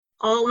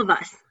all of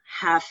us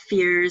have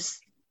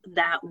fears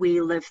that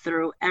we live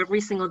through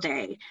every single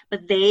day,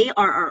 but they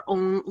are our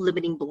own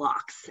limiting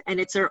blocks.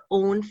 And it's our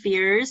own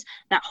fears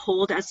that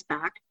hold us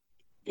back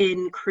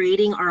in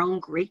creating our own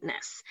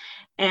greatness.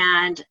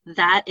 And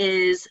that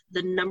is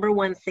the number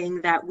one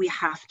thing that we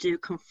have to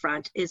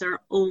confront is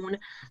our own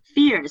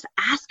fears.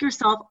 Ask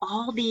yourself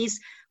all these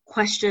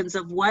questions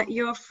of what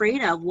you're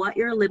afraid of, what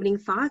your limiting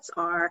thoughts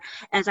are.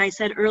 As I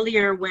said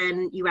earlier,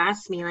 when you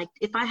asked me, like,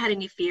 if I had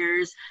any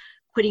fears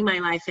quitting my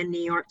life in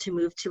New York to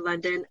move to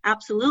London,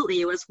 absolutely.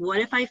 It was, what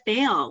if I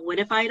fail? What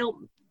if I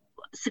don't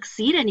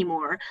succeed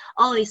anymore?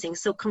 All these things.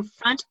 So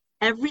confront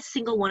every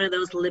single one of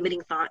those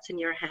limiting thoughts in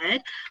your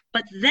head,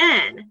 but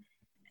then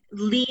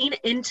lean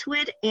into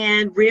it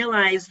and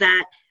realize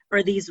that,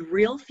 are these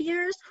real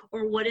fears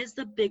or what is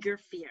the bigger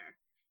fear?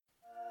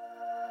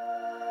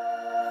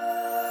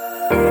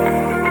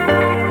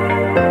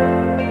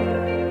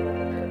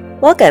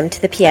 Welcome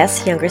to the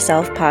PS Younger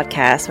Self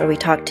podcast, where we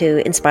talk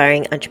to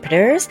inspiring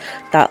entrepreneurs,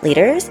 thought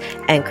leaders,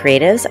 and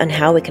creatives on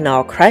how we can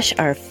all crush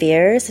our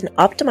fears and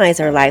optimize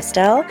our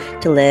lifestyle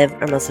to live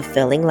our most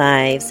fulfilling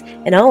lives,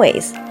 and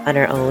always on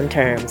our own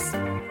terms.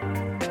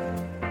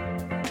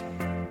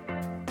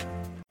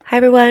 Hi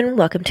everyone,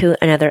 welcome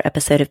to another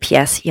episode of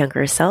PS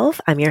Younger Self.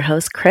 I'm your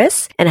host,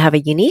 Chris, and I have a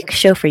unique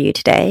show for you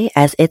today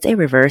as it's a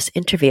reverse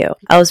interview.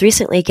 I was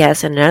recently a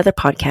guest on another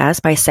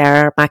podcast by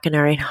Sarah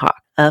McInerney-Hawk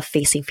of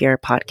Facing Fear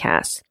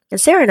podcast. And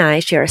Sarah and I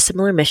share a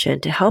similar mission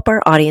to help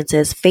our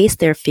audiences face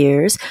their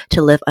fears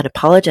to live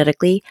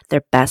unapologetically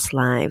their best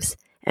lives,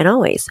 and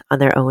always on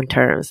their own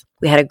terms.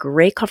 We had a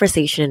great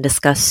conversation and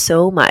discussed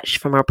so much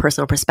from our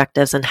personal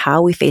perspectives on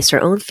how we face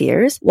our own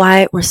fears,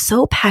 why we're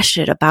so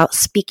passionate about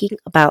speaking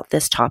about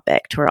this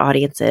topic to our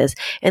audiences,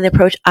 and the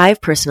approach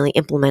I've personally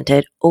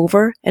implemented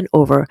over and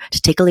over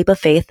to take a leap of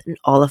faith in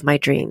all of my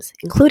dreams,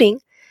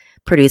 including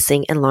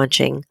producing and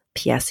launching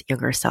PS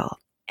Younger Self,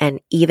 and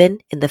even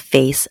in the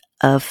face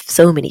of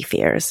so many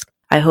fears.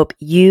 I hope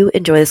you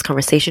enjoy this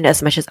conversation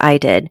as much as I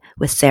did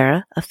with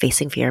Sarah of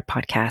Facing Fear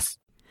podcast.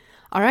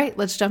 All right,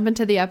 let's jump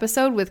into the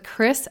episode with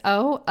Chris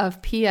O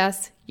of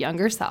PS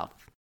Younger Self.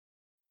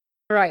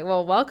 All right,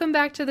 well, welcome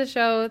back to the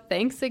show.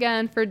 Thanks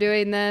again for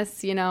doing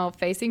this. You know,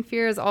 facing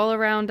fear is all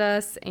around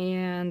us,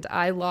 and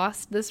I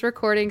lost this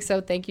recording,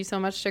 so thank you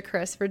so much to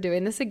Chris for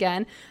doing this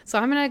again. So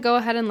I'm going to go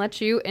ahead and let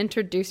you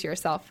introduce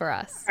yourself for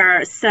us.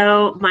 Sure.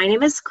 So my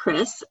name is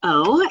Chris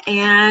O,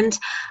 and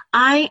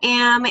I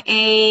am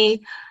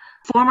a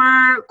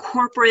former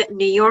corporate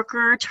New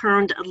Yorker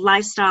turned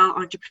lifestyle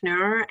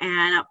entrepreneur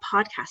and a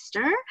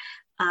podcaster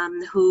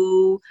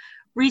who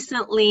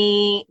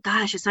recently,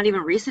 gosh, it's not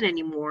even recent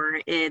anymore.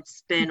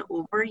 It's been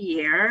over a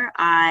year.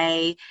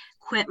 I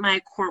quit my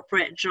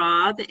corporate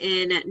job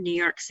in New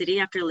York City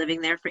after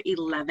living there for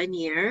 11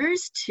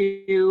 years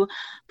to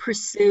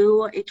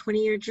pursue a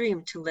 20-year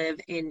dream to live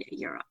in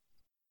Europe.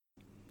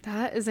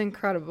 That is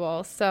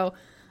incredible. So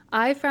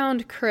I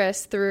found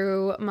Chris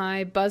through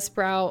my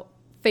Buzzsprout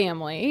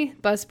family.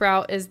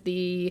 Buzzsprout is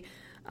the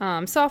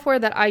software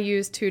that I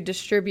use to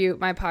distribute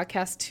my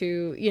podcast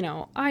to,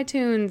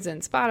 iTunes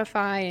and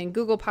Spotify and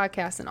Google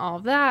Podcasts and all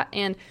of that.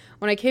 And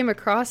when I came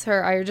across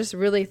her, I just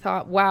really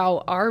thought,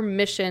 wow, our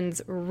missions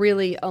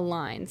really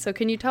align. So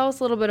can you tell us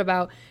a little bit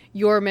about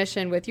your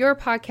mission with your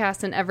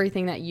podcast and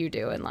everything that you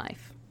do in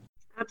life?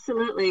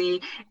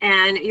 Absolutely.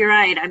 And you're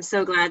right. I'm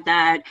so glad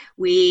that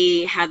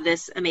we had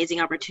this amazing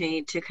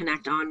opportunity to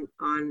connect on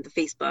the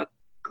Facebook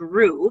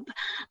group,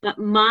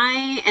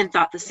 and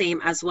thought the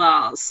same as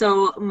well.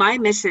 So my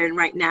mission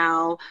right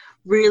now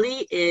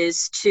really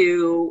is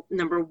to,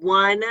 number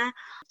one,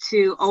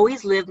 to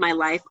always live my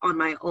life on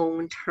my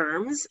own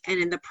terms and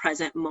in the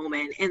present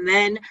moment. And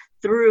then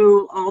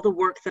through all the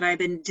work that I've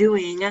been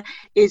doing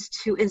is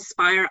to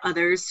inspire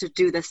others to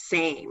do the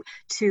same,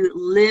 to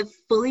live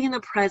fully in the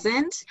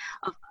present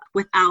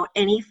without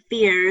any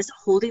fears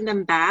holding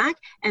them back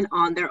and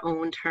on their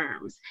own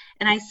terms.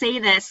 And I say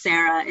this,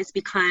 Sarah, is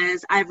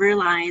because I've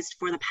realized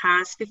for the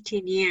past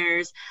 15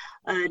 years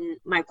in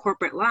my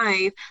corporate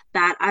life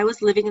that I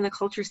was living in the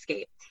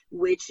culturescape,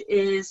 which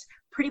is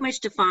pretty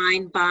much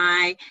defined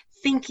by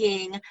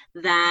thinking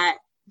that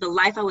the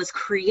life I was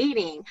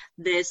creating,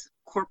 this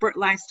corporate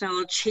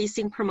lifestyle,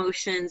 chasing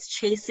promotions,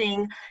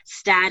 chasing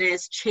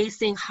status,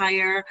 chasing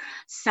higher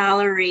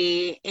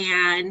salary.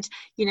 And,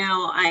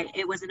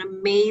 it was an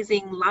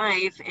amazing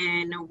life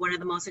in one of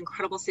the most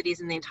incredible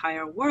cities in the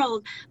entire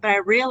world. But I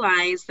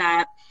realized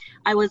that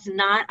I was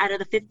not, out of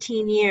the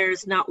 15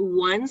 years, not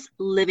once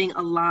living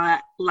a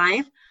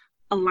life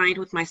aligned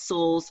with my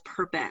soul's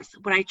purpose,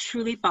 what I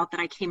truly felt that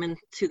I came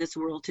into this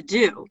world to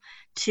do,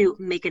 to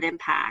make an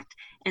impact.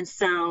 And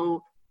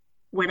so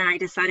when I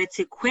decided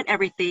to quit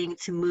everything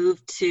to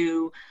move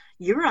to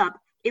Europe,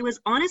 it was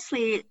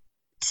honestly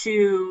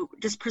to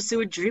just pursue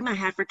a dream I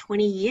had for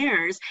 20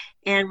 years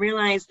and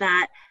realize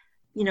that,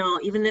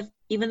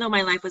 even though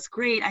my life was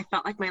great, I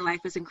felt like my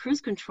life was in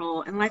cruise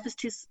control, and life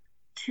is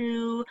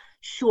too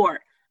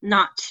short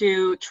not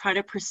to try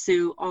to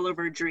pursue all of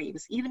our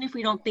dreams, even if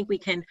we don't think we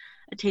can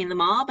attain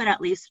them all, but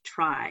at least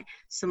try.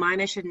 So my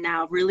mission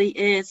now really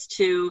is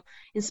to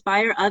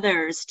inspire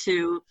others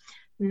to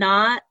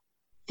not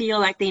feel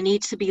like they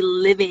need to be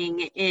living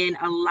in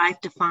a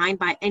life defined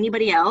by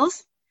anybody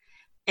else,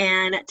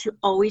 and to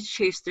always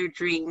chase their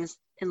dreams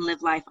and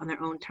live life on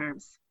their own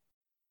terms.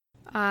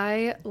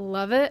 I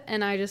love it.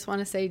 And I just want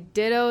to say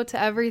ditto to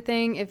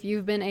everything. If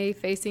you've been a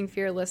Facing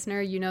Fear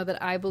listener, you know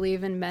that I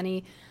believe in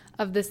many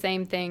of the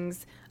same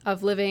things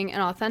of living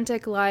an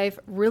authentic life,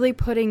 really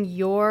putting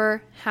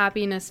your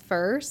happiness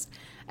first.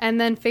 And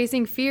then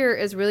facing fear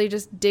is really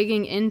just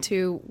digging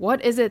into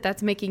what is it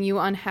that's making you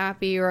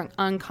unhappy or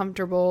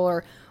uncomfortable,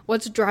 or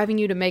what's driving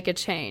you to make a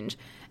change.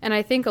 And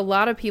I think a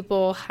lot of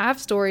people have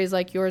stories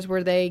like yours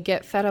where they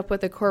get fed up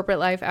with a corporate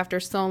life after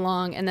so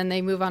long and then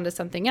they move on to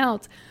something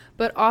else.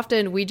 But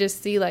often we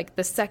just see like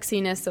the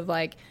sexiness of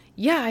like,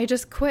 yeah, I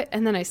just quit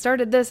and then I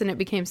started this and it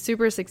became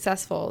super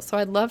successful. So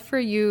I'd love for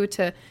you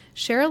to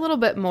share a little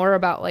bit more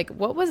about like,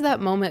 what was that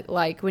moment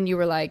like when you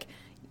were like,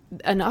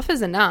 enough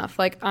is enough,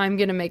 like I'm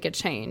going to make a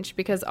change?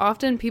 Because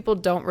often people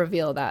don't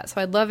reveal that. So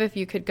I'd love if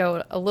you could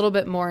go a little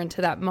bit more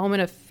into that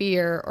moment of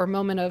fear or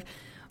moment of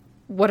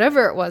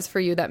whatever it was for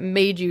you that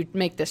made you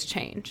make this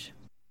change.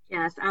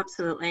 Yes,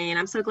 absolutely. And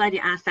I'm so glad you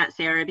asked that,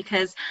 Sarah,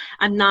 because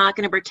I'm not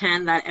going to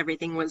pretend that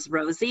everything was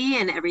rosy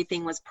and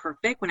everything was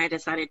perfect when I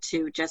decided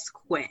to just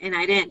quit. And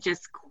I didn't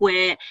just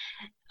quit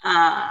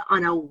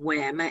on a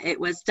whim. It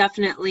was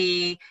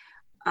definitely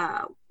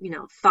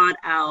thought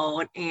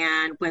out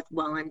and with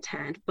well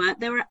intent, but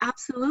there were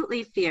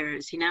absolutely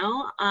fears,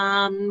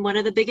 one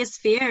of the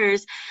biggest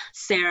fears,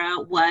 Sarah,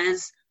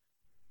 was,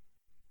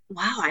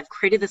 wow, I've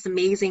created this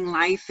amazing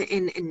life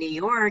in New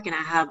York and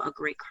I have a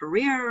great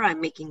career. I'm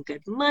making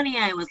good money.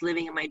 I was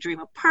living in my dream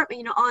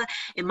apartment, all that.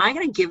 Am I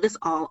going to give this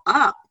all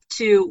up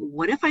to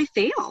what if I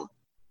fail?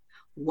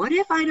 What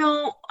if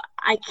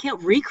I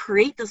can't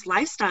recreate this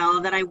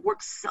lifestyle that I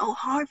worked so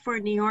hard for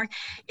in New York,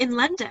 in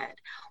London?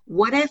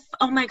 What if,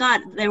 oh my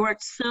God, there were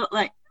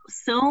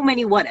so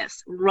many what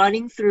ifs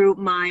running through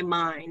my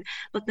mind.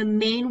 But the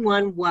main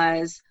one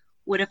was,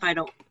 what if I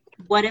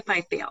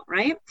fail,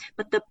 right?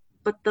 But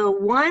the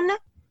one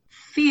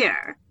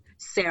fear,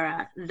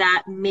 Sarah,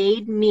 that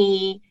made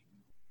me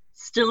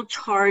still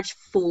charge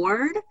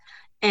forward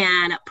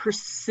and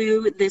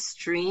pursue this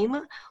dream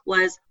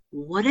was,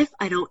 what if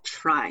I don't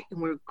try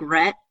and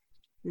regret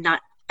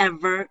not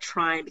ever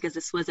trying? Because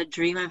this was a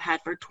dream I've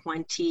had for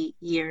 20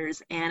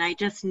 years. And I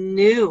just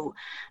knew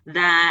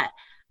that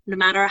no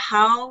matter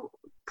how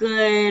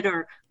good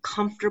or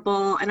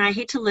comfortable, and I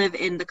hate to live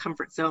in the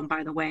comfort zone,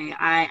 by the way,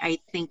 I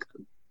think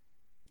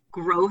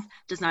growth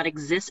does not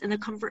exist in the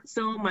comfort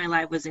zone. My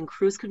life was in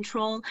cruise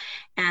control,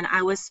 and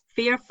I was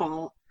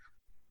fearful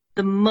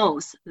the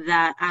most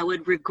that I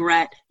would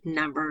regret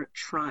never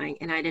trying.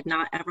 And I did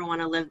not ever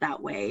want to live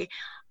that way.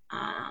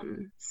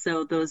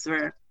 So those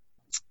were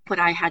what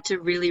I had to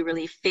really,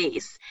 really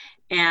face.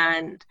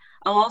 And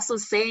I'll also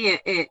say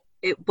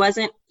it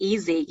wasn't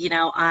easy.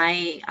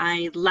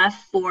 I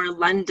left for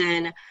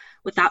London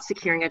without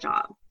securing a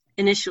job.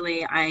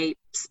 Initially, I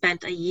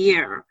spent a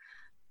year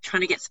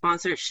trying to get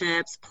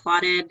sponsorships,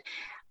 plotted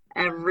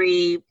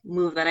every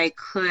move that I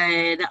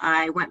could.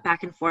 I went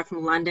back and forth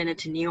from London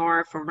into New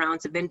York for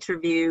rounds of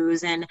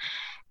interviews, and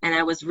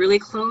I was really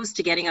close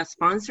to getting a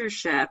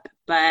sponsorship,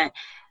 but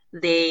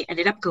they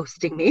ended up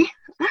ghosting me,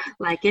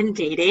 like in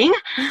dating.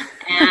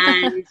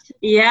 And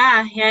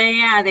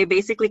yeah. They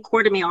basically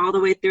courted me all the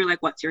way through,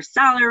 like, what's your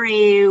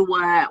salary,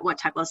 what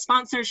type of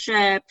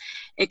sponsorship,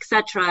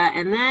 etc.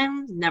 And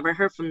then never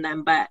heard from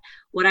them. But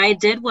what I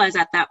did was,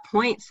 at that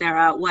point,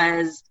 Sarah,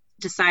 was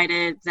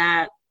decided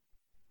that,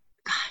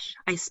 gosh,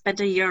 I spent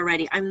a year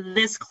already. I'm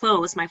this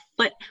close.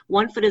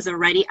 One foot is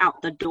already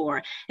out the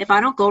door. If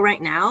I don't go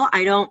right now,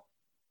 I don't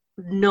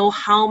know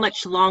how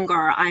much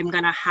longer I'm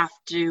going to have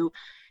to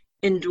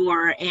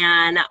endure.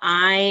 And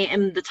I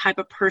am the type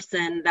of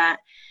person that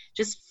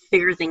just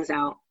figure things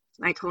out.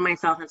 I told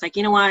myself, it's like,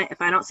 you know what?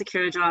 If I don't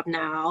secure a job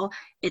now,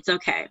 it's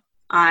okay.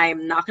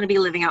 I'm not going to be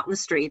living out in the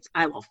streets.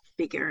 I will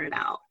figure it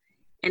out.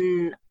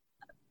 And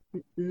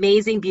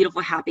amazing,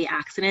 beautiful, happy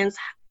accidents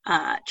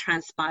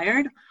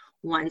transpired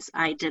once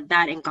I did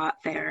that and got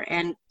there.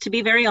 And to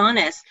be very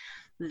honest,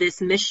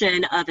 this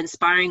mission of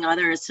inspiring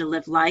others to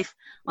live life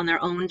on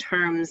their own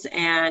terms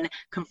and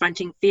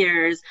confronting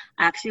fears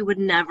actually would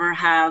never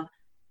have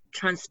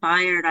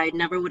transpired. I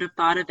never would have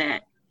thought of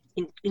it,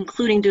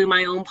 including doing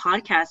my own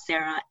podcast,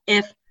 Sarah,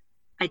 if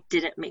I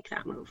didn't make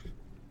that move.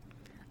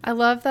 I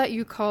love that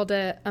you called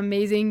it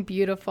amazing,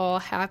 beautiful,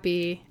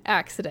 happy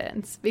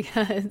accidents,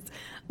 because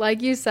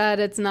like you said,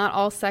 it's not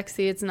all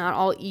sexy, it's not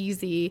all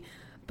easy,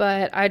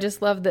 but I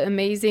just love the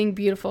amazing,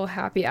 beautiful,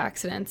 happy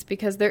accidents,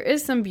 because there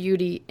is some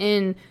beauty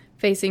in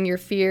facing your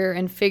fear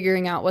and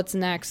figuring out what's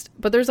next.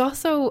 But there's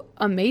also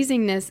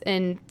amazingness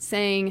in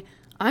saying,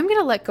 I'm going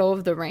to let go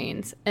of the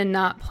reins and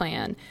not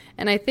plan.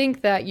 And I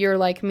think that you're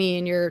like me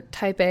and you're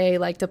type A,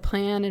 like to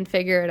plan and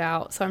figure it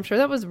out. So I'm sure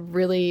that was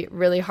really,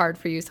 really hard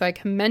for you. So I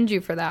commend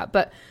you for that.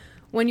 But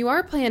when you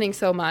are planning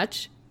so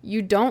much,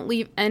 you don't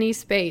leave any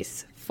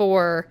space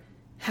for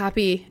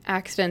happy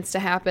accidents to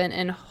happen.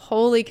 And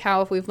holy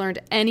cow, if we've learned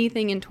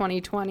anything in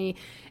 2020,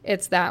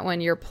 it's that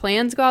when your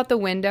plans go out the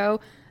window,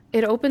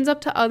 it opens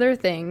up to other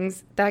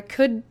things that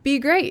could be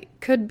great,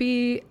 could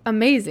be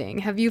amazing.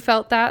 Have you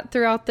felt that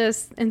throughout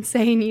this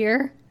insane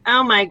year?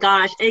 Oh my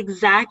gosh,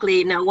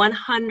 exactly. No,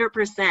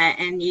 100%.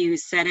 And you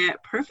said it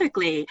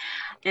perfectly.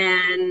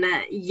 And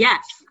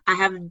yes, I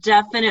have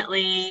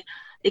definitely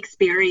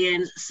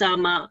experienced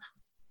some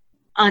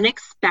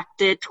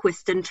unexpected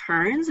twists and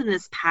turns in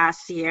this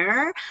past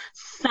year.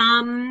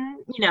 Some,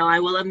 I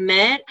will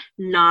admit,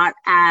 not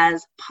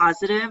as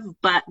positive,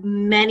 but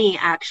many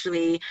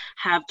actually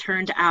have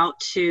turned out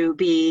to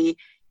be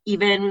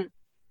even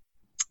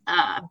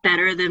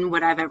better than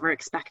what I've ever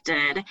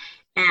expected.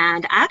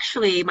 And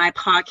actually, my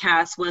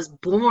podcast was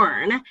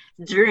born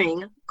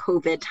during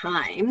COVID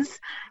times,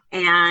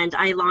 and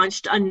I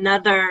launched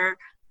another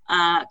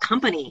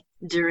company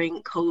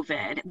during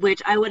COVID,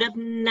 which I would have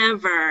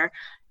never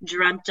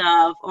dreamt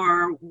of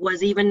or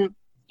was even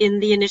in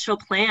the initial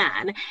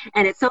plan.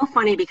 And it's so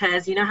funny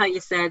because you know how you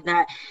said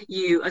that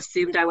you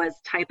assumed I was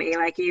type A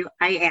like you?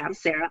 I am,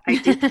 Sarah. I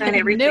do plan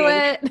everything. Knew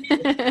it.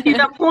 to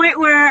the point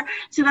where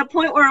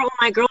when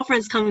my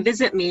girlfriends come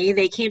visit me,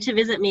 they came to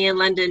visit me in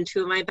London,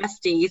 two of my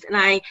besties, and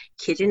I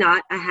kid you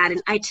not, I had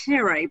an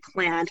itinerary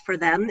planned for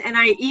them, and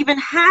I even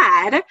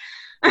had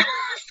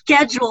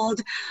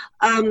scheduled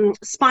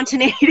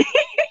spontaneity.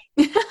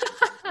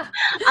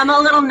 I'm a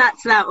little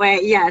nuts that way,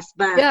 yes,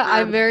 but yeah,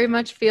 I very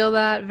much feel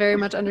that, very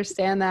much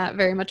understand that,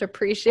 very much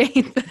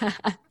appreciate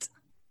that.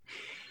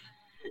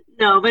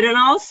 No, but in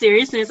all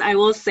seriousness, I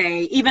will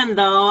say, even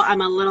though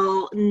I'm a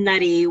little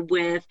nutty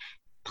with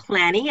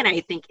planning, and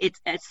I think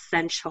it's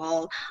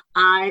essential,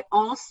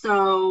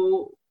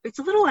 it's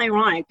a little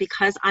ironic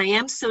because I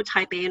am so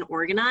type A and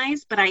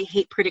organized, but I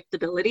hate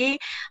predictability.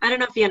 I don't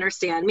know if you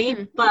understand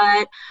me,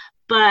 but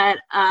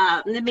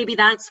maybe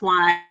that's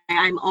why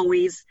I'm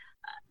always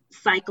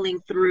cycling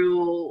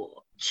through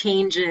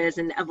changes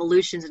and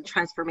evolutions and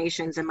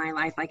transformations in my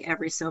life like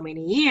every so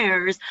many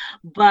years.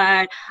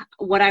 But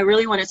what I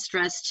really want to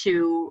stress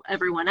to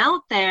everyone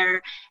out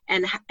there,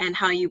 and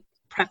how you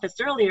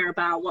prefaced earlier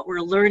about what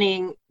we're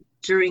learning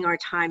during our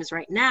times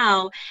right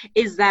now,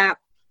 is that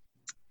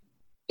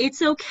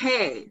it's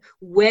okay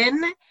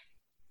when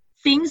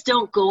things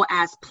don't go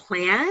as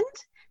planned,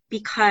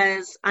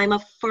 because I'm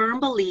a firm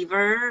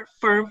believer,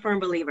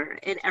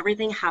 and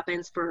everything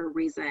happens for a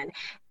reason.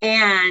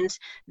 And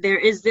there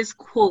is this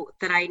quote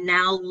that I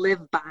now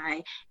live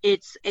by.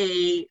 It's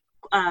a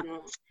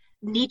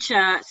Nietzsche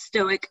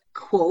Stoic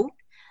quote,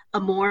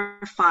 amor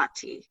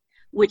fati,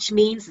 which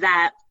means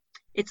that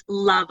it's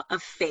love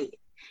of fate.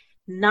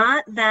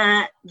 Not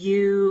that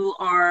you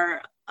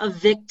are a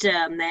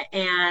victim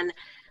and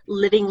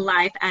living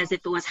life as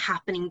if it was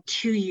happening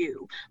to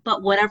you,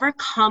 but whatever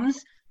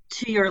comes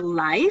to your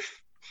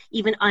life,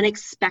 even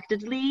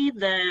unexpectedly,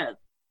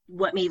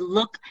 what may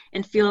look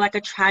and feel like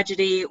a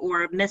tragedy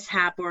or a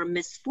mishap or a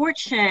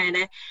misfortune,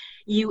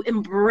 you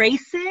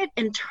embrace it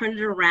and turn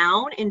it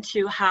around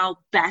into how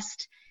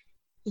best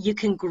you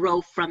can grow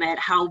from it,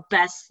 how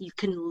best you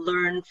can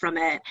learn from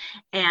it.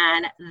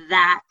 And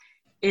that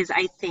is,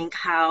 I think,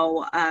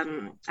 how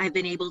I've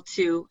been able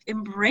to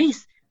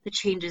embrace the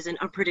changes in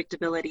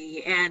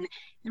unpredictability and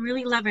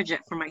really leverage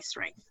it for my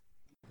strength.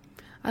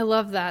 I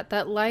love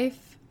that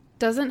life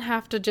doesn't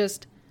have to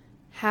just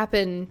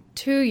happen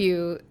to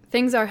you.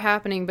 Things are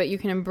happening, but you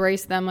can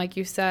embrace them, like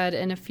you said,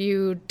 in a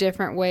few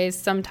different ways.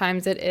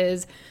 Sometimes it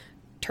is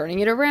turning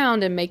it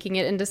around and making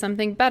it into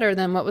something better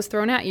than what was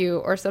thrown at you.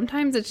 Or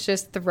sometimes it's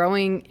just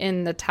throwing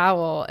in the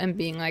towel and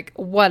being like,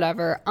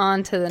 whatever,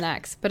 on to the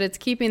next. But it's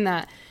keeping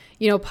that,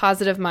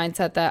 positive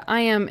mindset that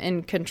I am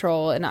in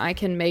control and I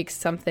can make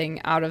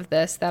something out of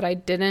this that I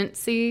didn't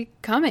see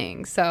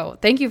coming. So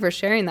thank you for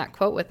sharing that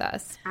quote with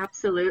us.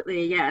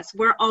 Absolutely. Yes.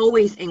 We're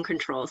always in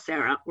control,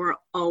 Sarah. We're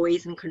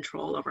always in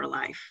control of our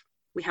life.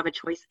 We have a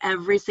choice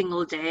every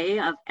single day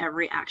of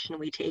every action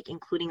we take,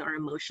 including our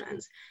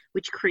emotions,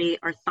 which create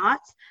our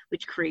thoughts,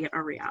 which create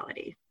our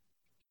reality.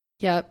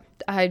 Yep.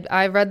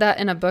 I read that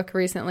in a book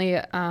recently.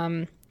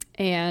 And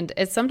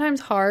it's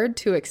sometimes hard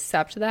to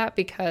accept that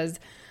because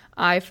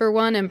I, for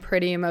one, am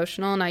pretty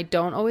emotional and I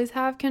don't always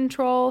have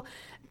control.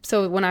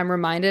 So when I'm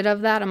reminded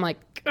of that, I'm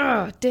like,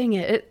 oh, dang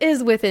it. It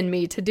is within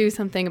me to do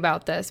something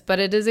about this. But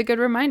it is a good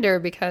reminder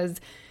because,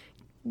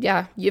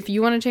 yeah, if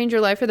you want to change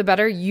your life for the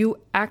better, you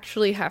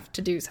actually have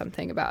to do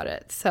something about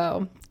it.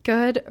 So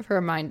good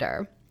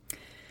reminder.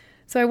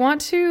 So I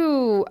want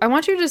you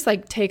to just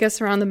take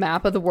us around the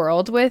map of the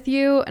world with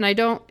you. And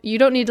you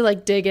don't need to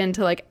dig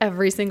into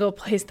every single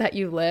place that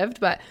you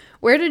lived, but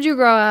where did you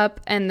grow up?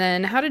 And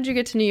then how did you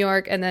get to New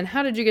York? And then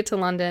how did you get to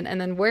London?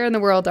 And then where in the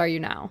world are you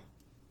now?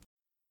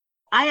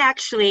 I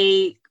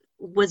actually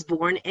was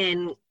born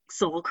in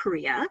Seoul,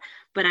 Korea,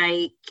 but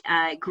I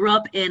grew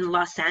up in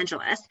Los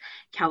Angeles,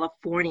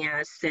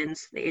 California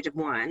since the age of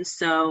 1.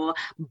 So,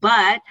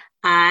 but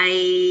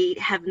I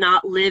have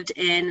not lived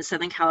in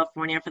Southern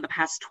California for the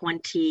past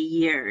 20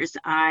 years.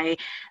 I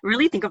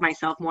really think of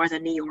myself more as a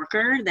New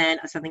Yorker than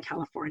a Southern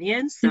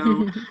Californian.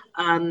 So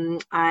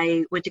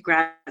I went to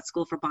grad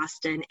school for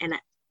Boston, and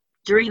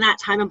during that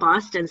time in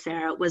Boston,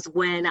 Sarah, was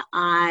when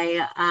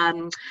I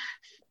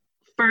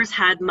first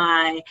had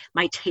my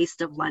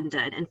taste of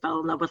London and fell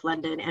in love with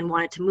London and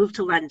wanted to move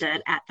to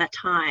London at that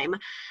time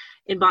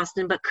in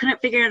Boston, but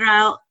couldn't figure it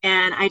out.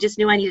 And I just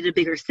knew I needed a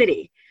bigger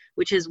city,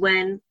 which is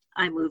when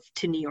I moved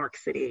to New York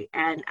City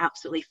and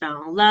absolutely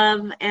fell in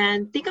love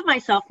and think of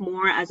myself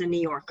more as a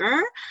New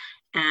Yorker,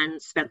 and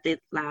spent the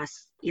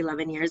last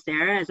 11 years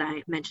there, as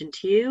I mentioned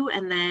to you.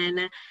 And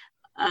then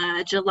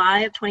July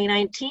of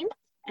 2019,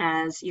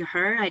 as you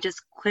heard, I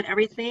just quit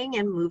everything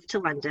and moved to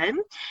London.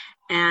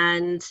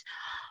 And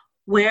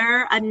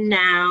where I am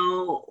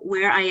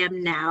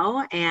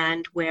now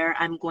and where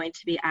I'm going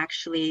to be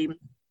actually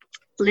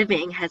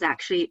living has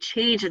actually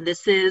changed. And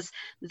this is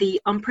the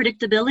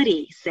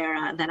unpredictability,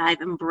 Sarah, that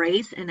I've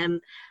embraced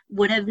and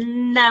would have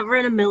never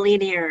in a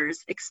million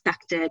years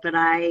expected, but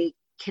I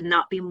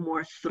cannot be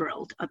more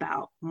thrilled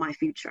about my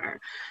future.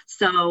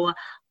 So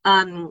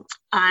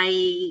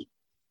I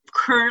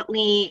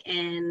currently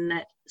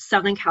in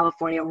Southern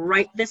California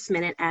right this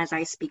minute as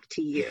I speak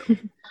to you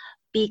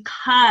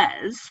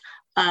because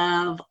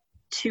of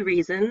 2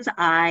 reasons.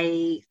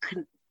 I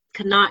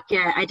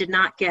did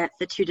not get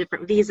the 2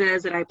 different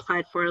visas that I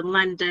applied for in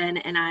London,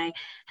 and I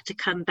had to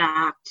come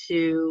back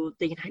to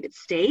the United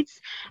States,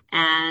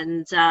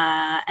 and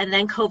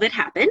then COVID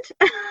happened.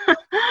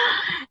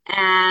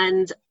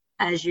 And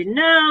as you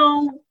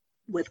know,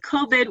 with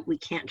COVID, we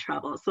can't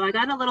travel. So I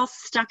got a little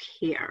stuck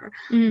here.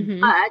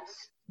 Mm-hmm.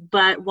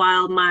 But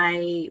while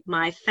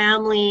my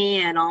family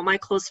and all my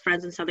close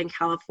friends in Southern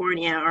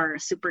California are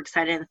super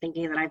excited and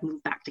thinking that I've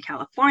moved back to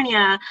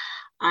California,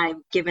 I've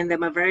given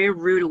them a very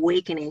rude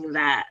awakening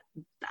that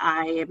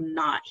I am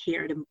not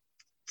here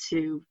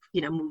to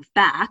move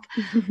back.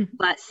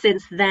 But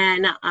since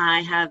then,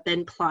 I have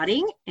been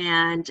plotting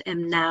and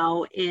am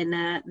now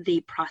in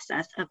the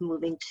process of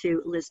moving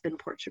to Lisbon,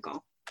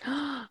 Portugal.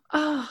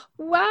 Oh,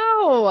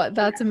 wow.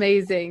 That's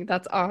amazing.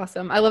 That's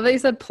awesome. I love that you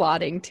said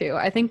plotting too.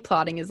 I think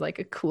plotting is like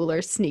a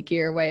cooler,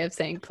 sneakier way of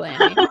saying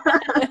planning.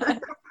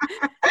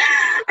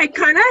 I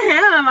kind of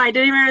am. I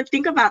didn't even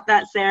think about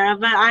that, Sarah,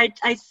 but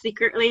I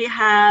secretly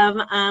have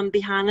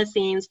behind the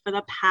scenes for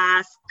the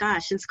past,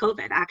 since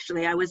COVID,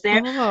 actually. I was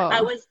there. Oh.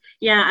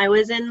 I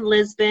was in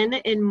Lisbon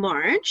in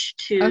March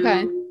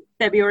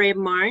February and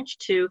March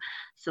to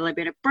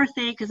celebrate a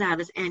birthday, because I have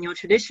this annual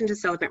tradition to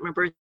celebrate my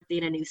birthday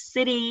in a new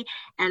city.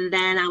 And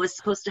then I was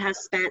supposed to have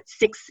spent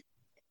 6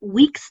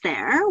 weeks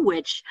there,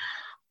 which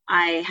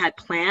I had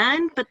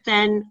planned, but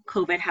then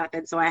COVID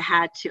happened, so I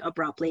had to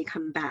abruptly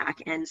come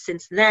back. And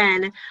since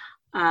then,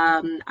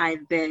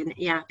 I've been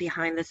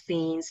behind the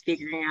scenes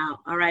figuring out,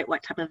 all right,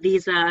 what type of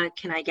visa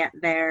can I get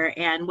there?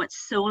 And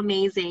what's so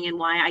amazing, and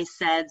why I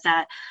said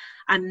that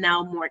I'm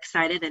now more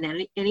excited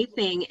than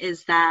anything,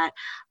 is that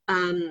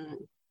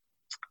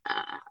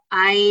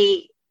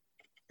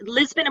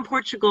Lisbon and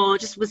Portugal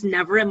just was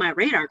never in my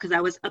radar because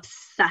I was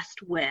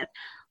obsessed with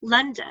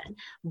London.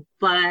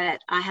 But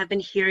I have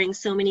been hearing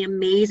so many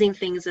amazing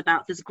things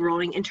about this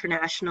growing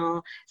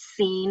international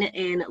scene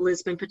in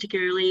Lisbon,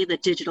 particularly the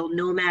digital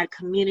nomad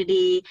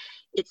community.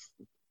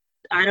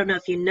 I don't know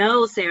if you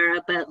know,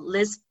 Sarah, but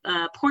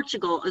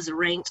Portugal is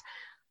ranked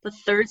the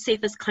 3rd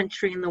safest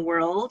country in the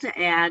world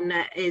and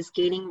is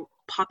gaining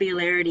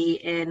popularity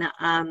in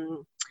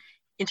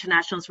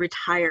internationals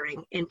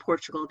retiring in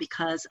Portugal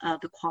because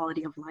of the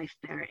quality of life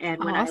there.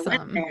 And when Awesome. I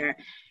went there,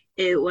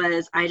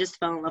 I just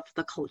fell in love with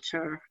the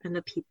culture and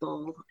the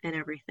people and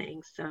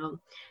everything.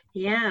 So,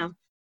 yeah.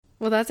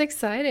 Well, that's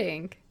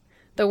exciting.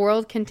 The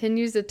world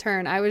continues to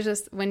turn.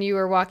 When you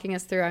were walking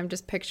us through, I'm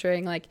just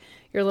picturing like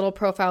your little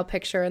profile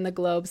picture and the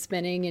globe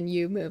spinning and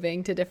you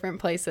moving to different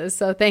places.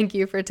 So thank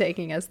you for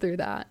taking us through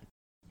that.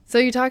 So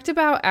you talked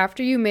about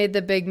after you made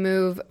the big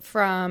move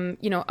from,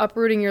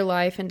 uprooting your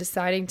life and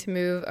deciding to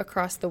move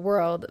across the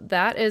world,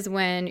 that is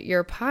when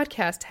your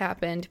podcast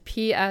happened,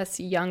 PS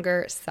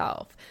Younger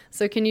Self.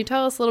 So can you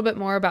tell us a little bit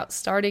more about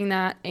starting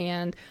that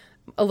and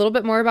a little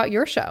bit more about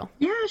your show?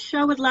 Yeah,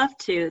 sure. Would love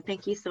to.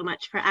 Thank you so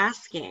much for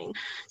asking.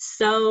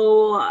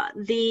 So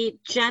the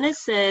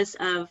genesis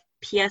of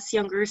PS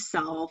Younger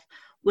Self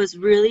was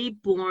really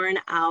born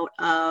out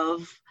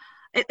of,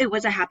 it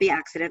was a happy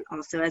accident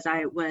also, as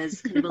I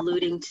was kind of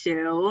alluding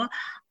to.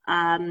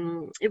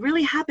 It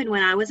really happened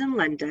when I was in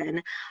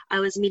London. I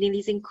was meeting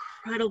these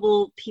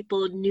incredible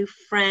people, new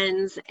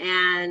friends,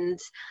 and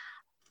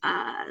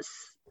a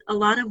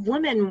lot of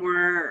women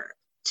were,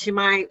 to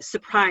my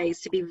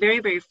surprise, to be very,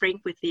 very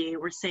frank with you,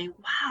 were saying,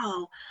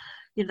 wow,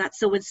 that's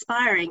so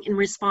inspiring, in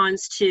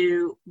response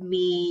to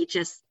me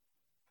just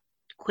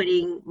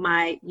quitting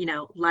my,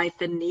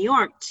 life in New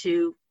York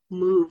to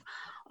move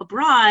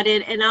abroad.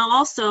 And I'll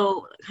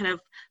also kind of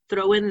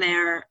throw in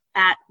there,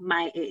 at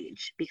my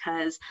age,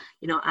 because,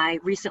 I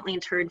recently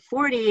turned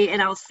 40,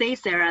 and I'll say,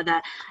 Sarah,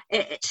 that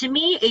to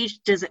me,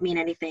 age doesn't mean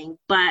anything,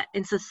 but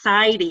in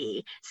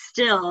society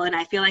still, and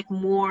I feel like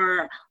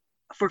more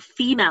for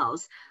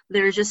females,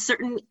 there's just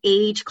certain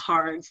age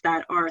cards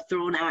that are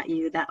thrown at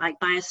you that, like,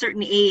 by a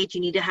certain age,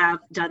 you need to have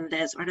done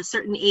this, or at a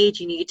certain age,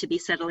 you need to be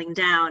settling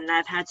down. And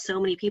I've had so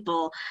many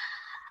people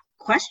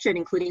question,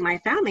 including my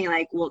family,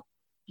 like, well,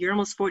 you're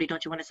almost 40.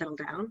 Don't you want to settle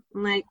down?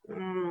 I'm like,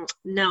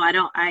 no, I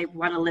don't. I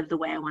want to live the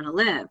way I want to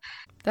live.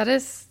 That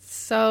is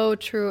so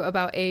true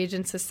about age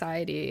in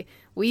society.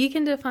 We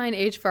can define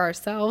age for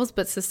ourselves,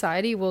 but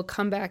society will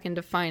come back and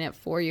define it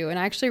for you. And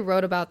I actually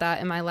wrote about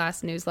that in my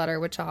last newsletter,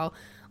 which I'll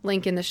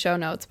link in the show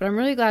notes. But I'm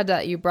really glad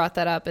that you brought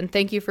that up. And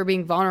thank you for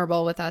being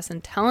vulnerable with us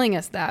and telling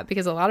us that,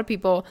 because a lot of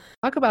people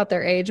talk about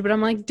their age, but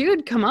I'm like,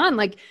 dude, come on.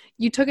 Like,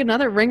 you took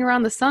another ring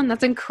around the sun.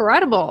 That's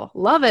incredible.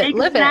 Love it.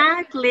 Live it.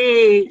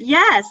 Exactly.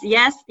 Yes.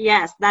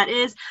 That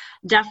is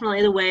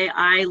definitely the way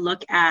I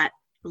look at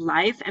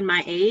life and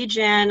my age.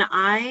 And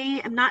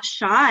I am not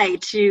shy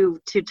to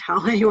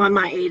tell anyone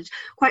my age,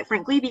 quite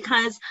frankly,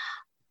 because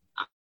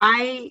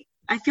I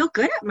feel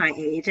good at my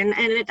age, and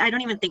I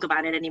don't even think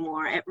about it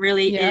anymore. It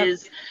really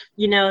is,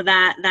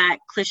 that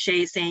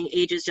cliche saying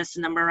age is just a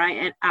number, right?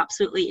 It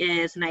absolutely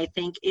is. And I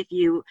think if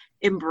you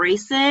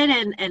embrace it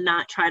and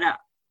not try to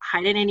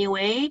hide it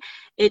anyway,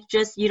 it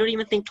just, you don't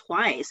even think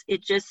twice.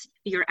 It just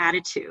your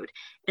attitude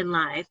in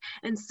life.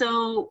 And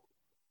so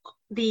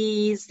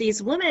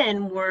these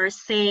women were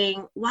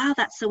saying, wow,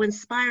 that's so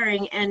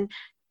inspiring. And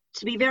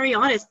to be very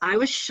honest, I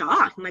was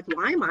shocked. I'm like,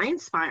 why am I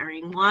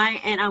inspiring?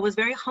 Why? And I was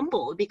very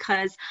humbled,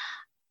 because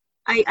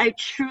I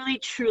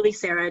truly,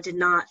 Sarah, did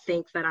not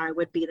think that I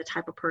would be the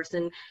type of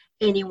person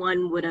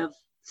anyone would have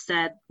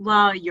said,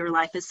 well, your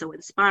life is so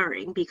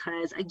inspiring.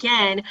 Because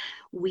again,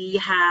 we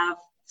have,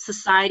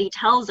 society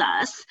tells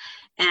us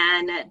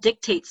and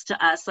dictates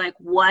to us, like,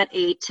 what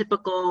a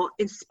typical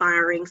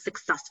inspiring,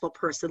 successful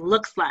person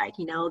looks like.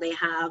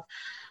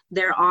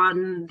 They're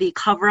on the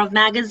cover of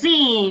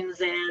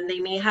magazines, and they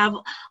may have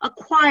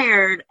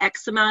acquired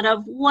X amount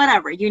of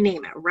whatever, you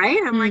name it, right?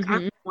 I'm like,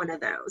 I'm one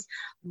of those.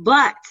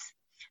 But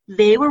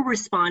they were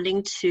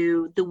responding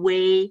to the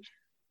way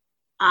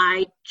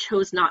I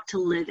chose not to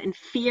live in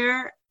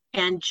fear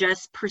and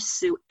just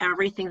pursue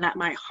everything that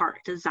my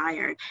heart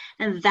desired.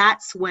 And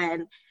that's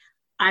when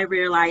I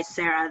realized,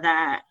 Sarah,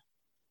 that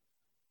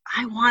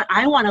I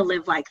want to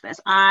live like this.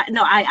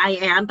 I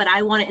am, but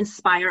I want to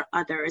inspire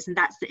others. And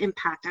that's the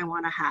impact I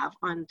want to have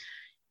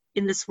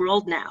in this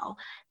world now.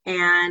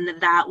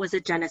 And that was a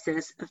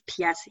genesis of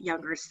PS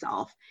Younger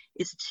Self,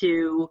 is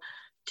to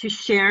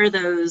share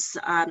those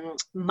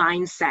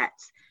mindsets,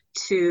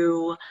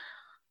 to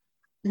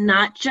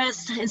not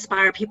just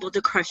inspire people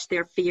to crush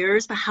their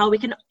fears, but how we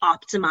can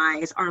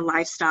optimize our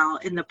lifestyle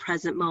in the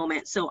present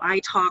moment. So I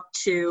talk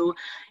to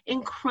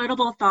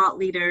incredible thought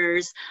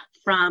leaders,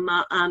 from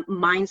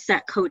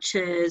mindset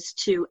coaches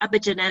to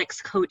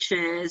epigenetics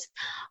coaches,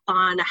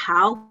 on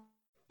how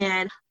we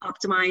can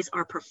optimize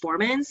our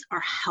performance, our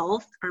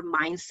health, our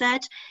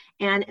mindset,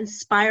 and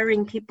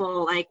inspiring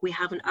people. Like, we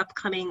have an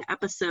upcoming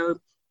episode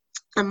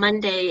on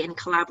Monday in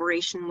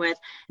collaboration with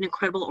an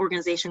incredible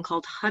organization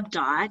called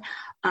HubDot,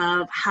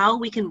 of how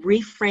we can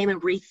reframe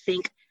and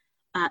rethink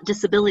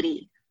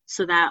disability,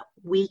 so that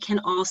we can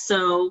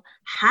also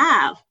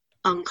have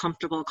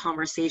uncomfortable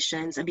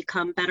conversations and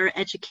become better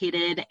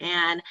educated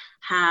and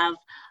have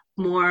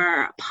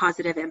more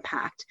positive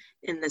impact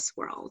in this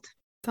world.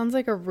 Sounds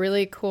like a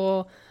really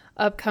cool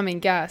upcoming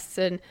guest.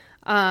 And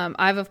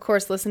I've, of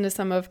course, listened to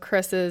some of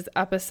Chris's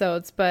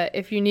episodes, but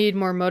if you need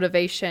more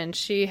motivation,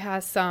 she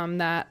has some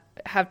that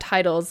have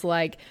titles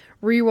like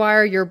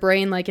Rewire Your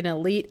Brain Like an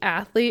Elite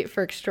Athlete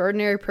for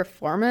Extraordinary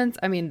Performance.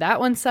 I mean, that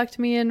one sucked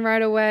me in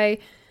right away.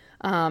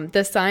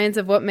 The Science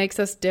of What Makes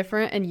Us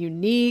Different and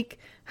Unique,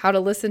 How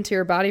to Listen to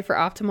Your Body for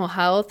Optimal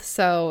Health.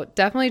 So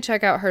definitely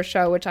check out her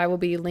show, which I will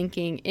be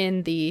linking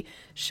in the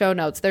show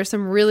notes. There's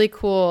some really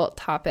cool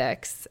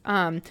topics.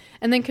 And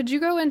then could you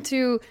go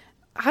into,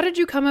 how did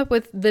you come up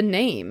with the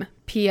name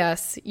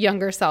PS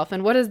Younger Self,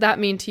 and what does that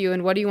mean to you,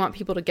 and what do you want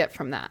people to get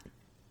from that?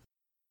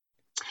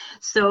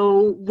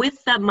 So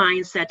with the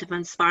mindset of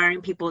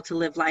inspiring people to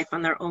live life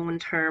on their own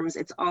terms,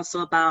 it's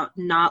also about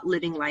not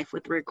living life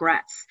with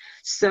regrets.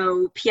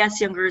 So PS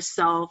Younger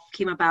Self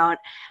came about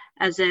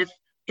as if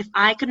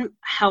I can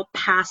help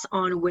pass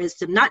on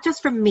wisdom, not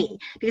just from me,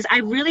 because I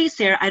really,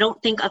 Sarah, I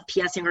don't think of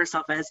PS Younger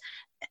Self as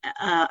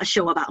a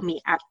show about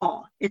me at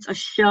all. It's a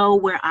show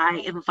where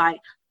I invite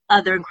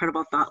other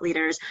incredible thought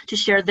leaders to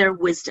share their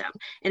wisdom.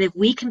 And if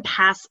we can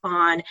pass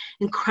on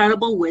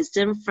incredible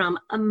wisdom from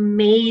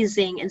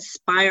amazing,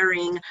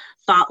 inspiring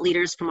thought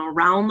leaders from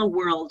around the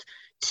world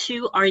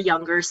to our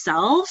younger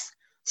selves,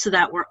 so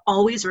that we're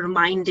always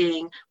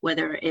reminding,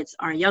 whether it's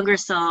our younger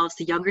selves,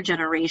 the younger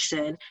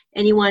generation,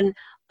 anyone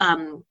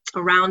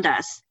around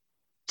us,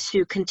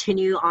 to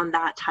continue on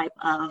that type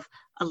of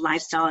a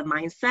lifestyle and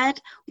mindset,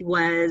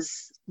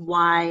 was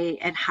why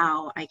and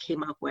how I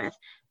came up with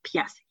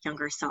PS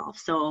Younger Self.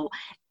 So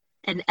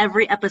in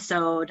every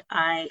episode,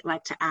 I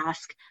like to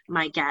ask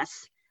my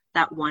guests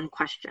that one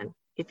question.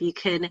 If you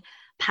can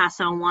pass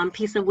on one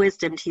piece of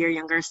wisdom to your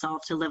younger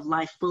self to live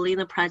life fully in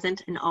the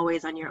present and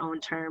always on your own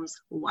terms,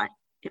 what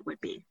it would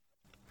be.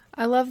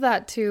 I love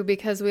that too,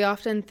 because we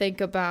often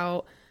think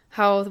about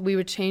how we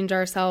would change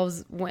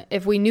ourselves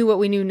if we knew what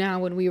we knew now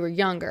when we were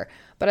younger.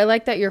 But I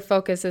like that your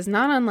focus is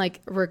not on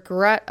like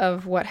regret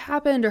of what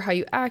happened or how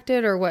you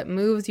acted or what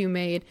moves you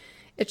made.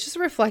 It's just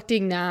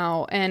reflecting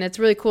now, and it's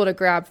really cool to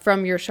grab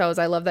from your shows.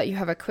 I love that you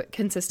have a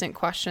consistent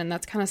question.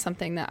 That's kind of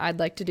something that I'd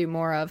like to do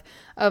more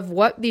of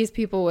what these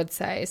people would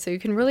say. So you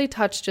can really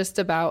touch just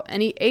about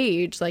any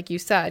age, like you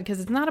said,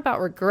 because it's not about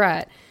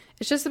regret.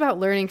 It's just about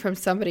learning from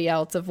somebody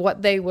else of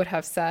what they would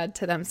have said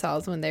to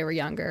themselves when they were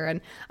younger.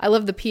 And I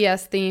love the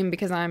PS theme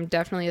because I'm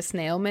definitely a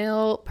snail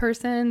mail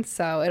person,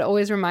 so it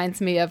always reminds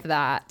me of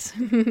that.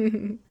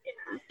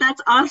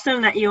 That's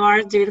awesome that you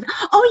are doing.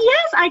 Oh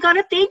yes, I got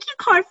a thank you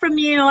card from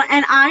you,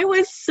 and I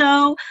was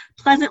so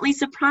pleasantly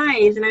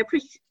surprised, and I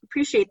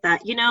appreciate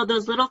that. You know,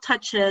 those little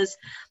touches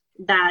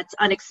that's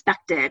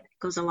unexpected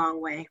goes a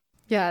long way.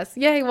 Yes.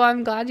 Yay. Well,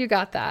 I'm glad you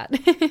got that.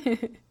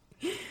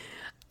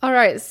 All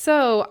right.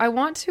 So I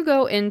want to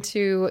go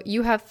into,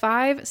 you have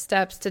 5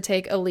 steps to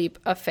take a leap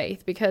of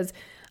faith, because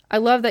I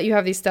love that you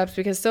have these steps,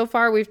 because so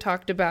far we've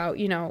talked about,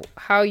 you know,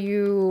 how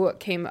you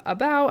came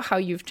about, how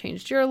you've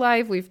changed your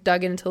life. We've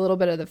dug into a little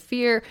bit of the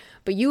fear,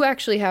 but you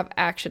actually have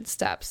action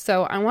steps.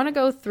 So I want to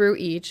go through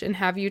each and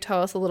have you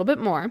tell us a little bit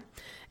more.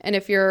 And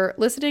if you're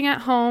listening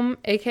at home,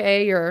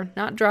 aka you're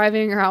not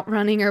driving or out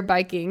running or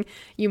biking,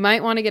 you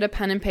might want to get a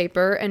pen and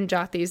paper and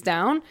jot these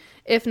down.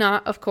 If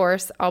not, of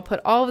course, I'll put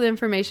all of the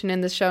information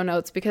in the show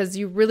notes, because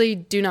you really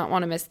do not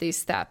want to miss these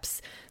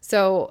steps.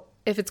 So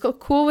if it's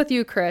cool with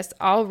you, Chris,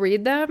 I'll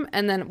read them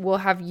and then we'll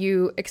have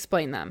you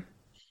explain them.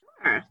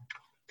 Sure.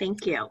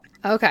 Thank you.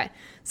 Okay.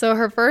 So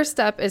her first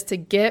step is to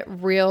get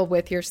real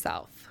with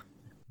yourself.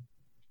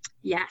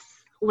 Yes.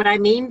 What I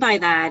mean by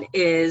that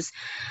is,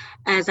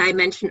 as I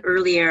mentioned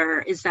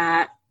earlier, is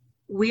that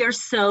we are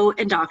so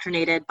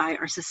indoctrinated by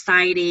our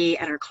society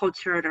and our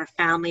culture and our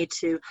family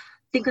to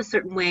think a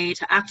certain way,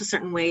 to act a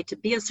certain way, to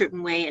be a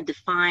certain way, and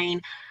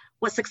define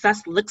what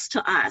success looks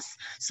to us.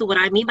 So what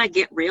I mean by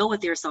get real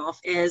with yourself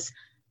is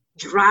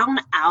drown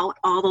out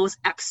all those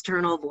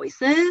external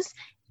voices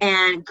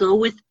and go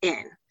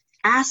within.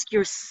 Ask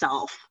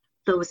yourself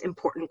those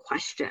important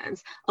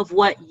questions of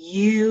what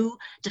you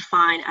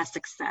define as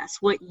success,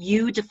 what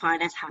you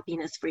define as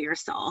happiness for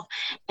yourself,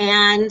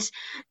 and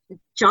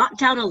jot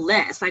down a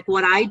list. Like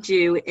what I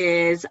do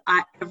is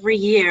every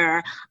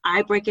year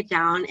I break it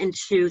down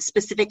into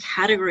specific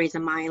categories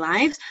in my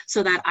life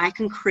so that I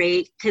can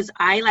create, because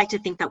I like to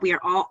think that we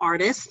are all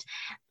artists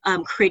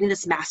creating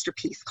this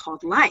masterpiece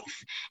called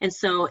life. And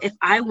so if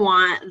I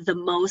want the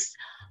most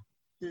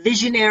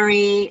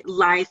visionary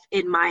life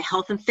in my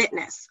health and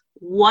fitness,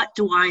 what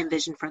do I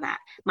envision for that?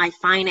 My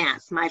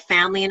finance, my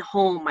family and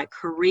home, my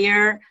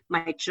career,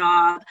 my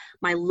job,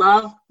 my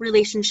love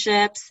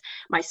relationships,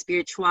 my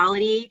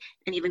spirituality,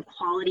 and even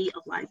quality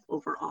of life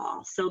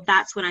overall. So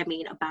that's what I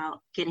mean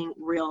about getting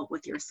real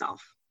with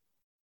yourself.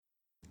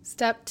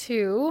 Step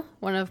 2,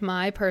 one of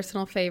my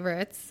personal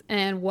favorites,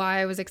 and why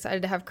I was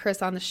excited to have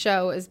Chris on the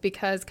show, is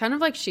because, kind of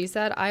like she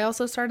said, I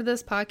also started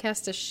this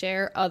podcast to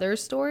share other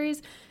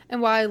stories. And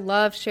while I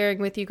love sharing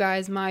with you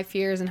guys my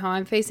fears and how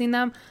I'm facing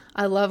them,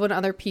 I love when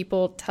other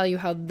people tell you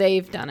how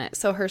they've done it.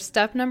 So her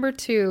step number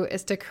 2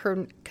 is to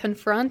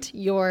confront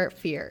your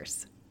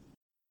fears.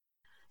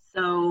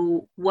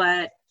 So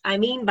what I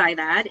mean by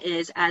that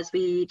is, as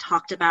we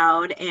talked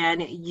about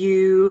and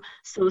you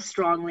so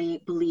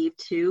strongly believe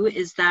too,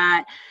 is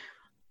that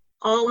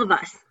all of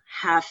us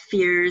have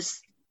fears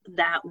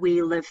that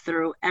we live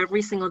through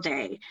every single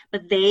day,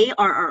 but they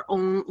are our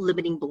own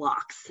limiting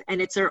blocks.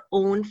 And it's our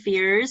own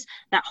fears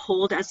that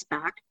hold us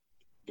back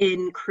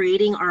in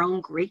creating our own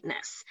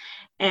greatness.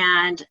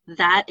 And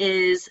that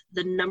is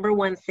the number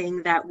one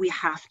thing that we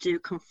have to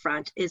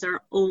confront, is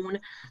our own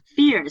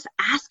fears.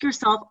 Ask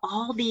yourself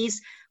all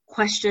these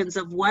questions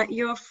of what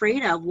you're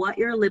afraid of, what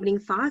your limiting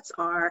thoughts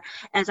are.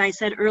 As I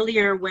said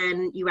earlier,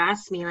 when you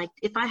asked me, like,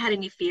 if I had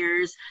any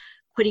fears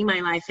quitting my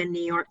life in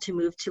New York to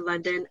move to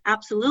London,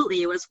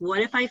 absolutely. It was,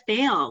 what if I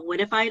fail? What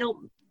if I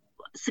don't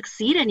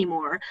succeed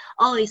anymore?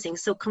 All these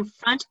things. So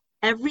confront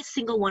every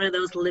single one of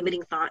those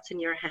limiting thoughts in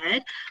your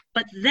head,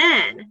 but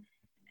then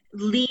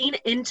lean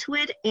into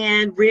it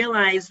and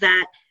realize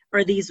that,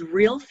 are these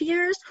real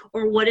fears,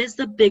 or what is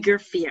the bigger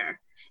fear?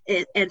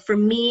 And for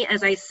me,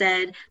 as I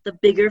said, the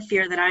bigger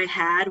fear that I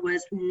had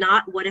was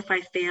not what if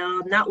I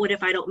fail, not what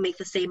if I don't make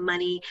the same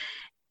money,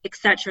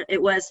 etc. It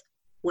was,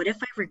 what if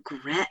I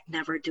regret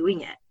never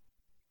doing it?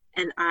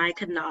 And I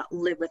could not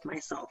live with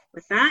myself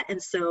with that.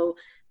 And so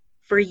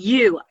for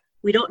you,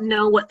 we don't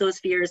know what those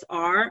fears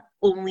are,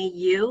 only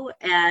you.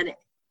 And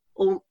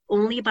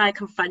only by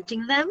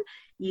confronting them,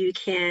 you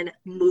can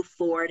move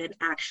forward and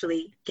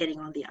actually getting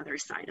on the other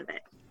side of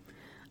it.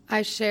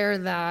 I share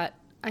that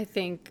I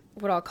think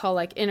what I'll call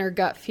like inner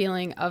gut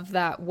feeling of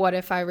that, what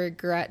if I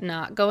regret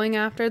not going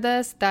after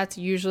this? That's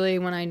usually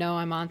when I know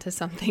I'm onto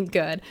something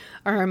good,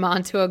 or I'm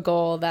onto a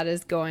goal that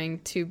is going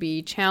to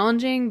be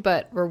challenging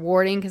but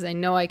rewarding because I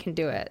know I can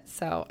do it.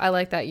 So I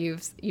like that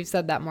you've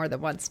said that more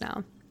than once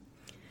now.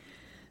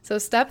 So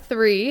step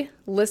 3,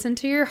 listen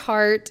to your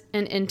heart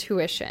and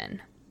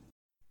intuition.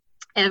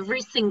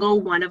 Every single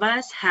one of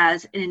us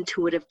has an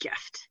intuitive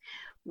gift.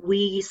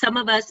 Some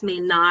of us may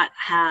not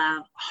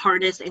have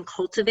harnessed and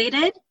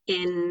cultivated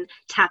in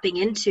tapping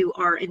into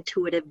our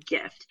intuitive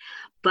gift,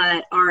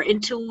 but our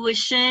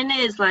intuition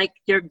is like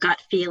your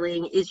gut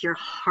feeling, is your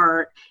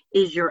heart,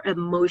 is your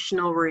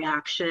emotional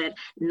reaction,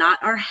 not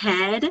our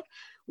head,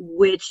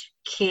 which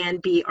can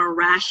be a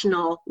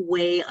rational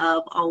way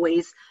of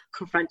always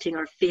confronting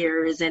our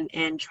fears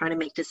and trying to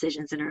make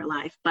decisions in our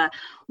life. But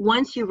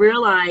once you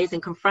realize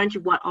and confront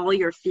what all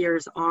your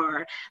fears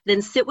are,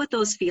 then sit with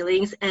those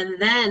feelings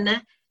and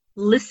then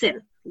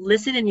listen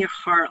in your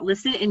heart,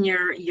 listen in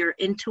your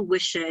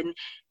intuition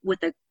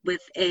with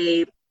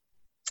a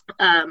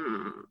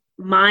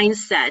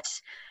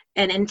mindset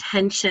and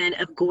intention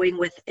of going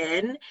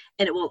within,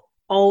 and it will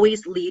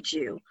always lead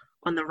you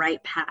on the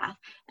right path.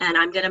 And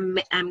I'm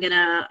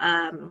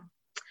gonna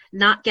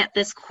not get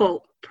this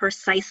quote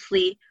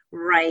precisely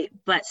right,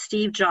 but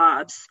Steve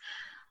Jobs,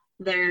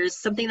 there's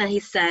something that he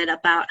said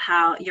about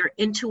how your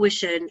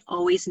intuition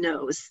always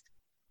knows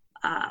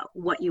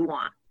what you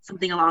want,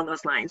 something along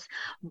those lines.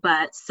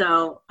 But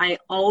so I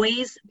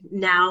always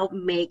now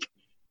make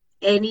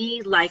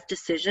any life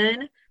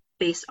decision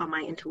based on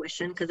my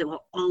intuition, because it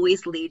will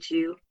always lead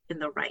you in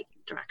the right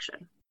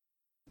direction.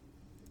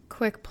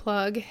 Quick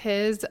plug,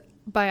 his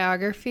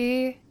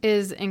biography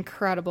is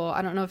incredible.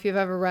 I don't know if you've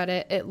ever read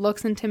it. It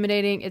looks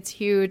intimidating. It's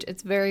huge.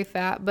 It's very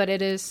fat, but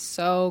it is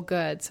so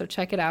good. So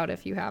check it out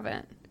if you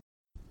haven't.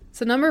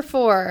 So number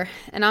 4,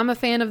 and I'm a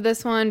fan of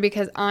this one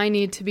because I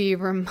need to be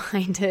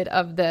reminded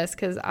of this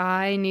because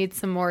I need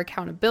some more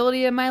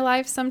accountability in my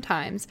life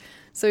sometimes.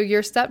 So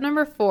your step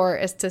number 4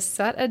 is to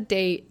set a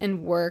date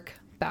and work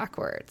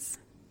backwards.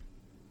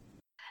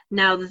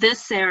 Now this,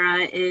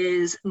 Sarah,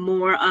 is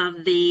more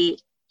of the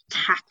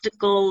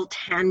tactical,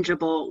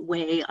 tangible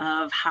way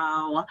of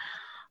how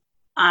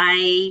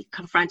I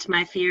confront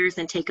my fears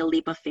and take a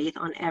leap of faith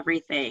on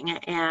everything.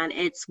 And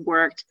it's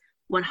worked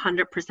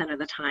 100% of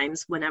the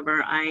times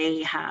whenever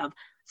I have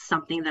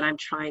something that I'm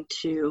trying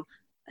to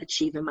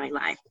achieve in my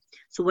life.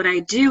 So what I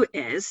do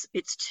is,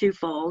 it's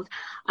twofold.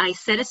 I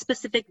set a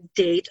specific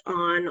date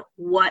on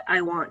what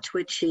I want to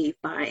achieve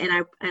by,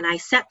 and I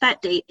set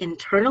that date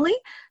internally.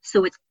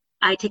 So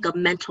I take a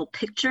mental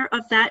picture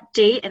of that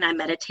date and I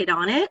meditate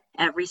on it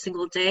every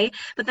single day,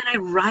 but then I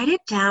write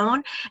it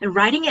down, and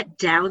writing it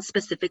down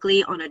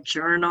specifically on a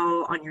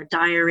journal, on your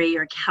diary,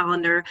 your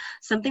calendar,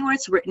 something where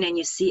it's written and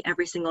you see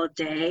every single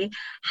day,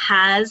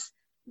 has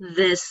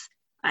this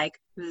like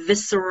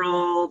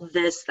visceral,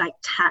 this like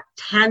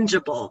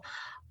tangible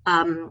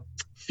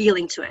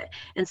feeling to it.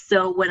 And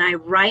so when I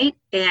write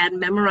and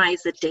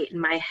memorize the date in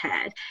my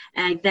head,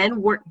 and I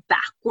then work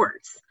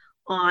backwards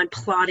on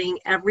plotting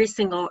every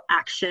single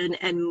action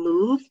and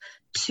move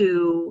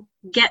to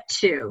get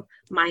to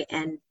my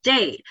end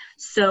date.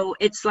 So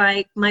it's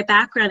like my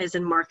background is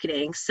in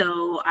marketing.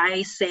 So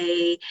I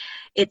say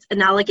it's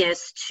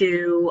analogous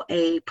to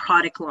a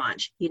product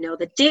launch. You know,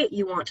 the date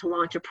you want to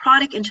launch a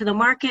product into the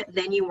market,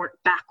 then you work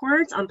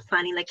backwards on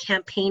planning the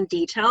campaign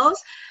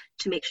details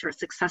to make sure it's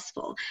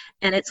successful.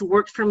 And it's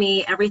worked for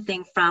me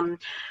everything from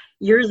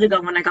years ago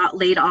when I got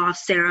laid off,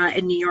 Sarah,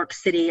 in New York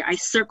City. I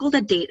circled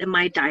a date in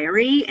my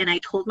diary and I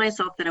told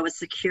myself that I would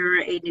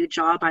secure a new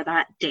job by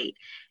that date.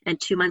 And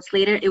 2 months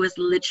later, it was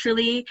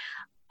literally,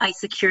 I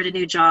secured a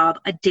new job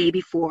a day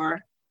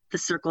before the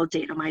circled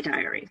date on my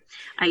diary.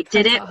 I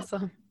did it.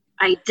 Awesome.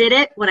 I did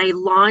it when I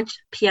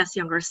launched PS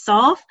Younger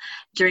Self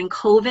during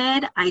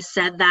COVID. I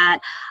said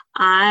that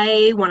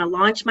I want to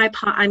launch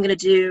I'm going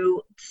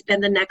to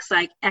spend the next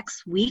like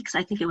X weeks.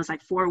 I think it was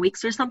like 4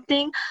 weeks or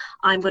something.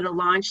 I'm going to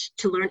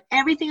learn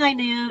everything I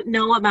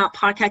know about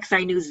podcasts.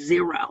 I knew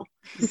zero.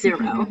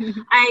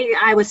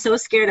 I was so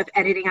scared of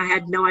editing. I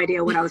had no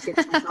idea what I was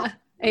getting myself.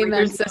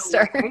 Amen,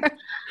 sister. No,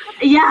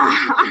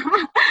 yeah.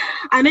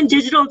 I'm in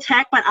digital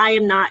tech, but I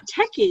am not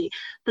techie.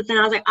 But then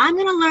I was like, I'm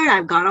going to learn.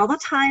 I've got all the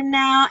time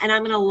now, and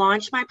I'm going to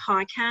launch my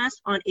podcast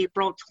on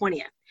April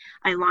 20th.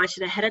 I launched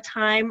it ahead of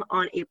time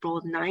on April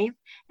 9th.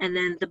 And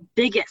then the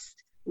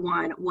biggest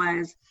one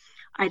was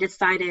I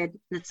decided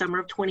in the summer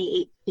of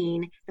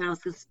 2018 that I was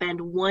going to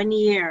spend 1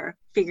 year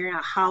figuring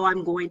out how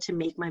I'm going to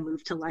make my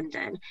move to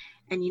London.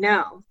 And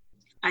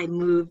I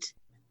moved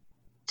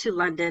to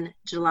London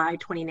July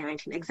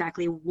 2019,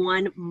 exactly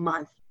 1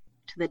 month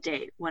to the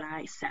date when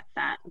I set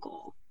that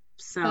goal.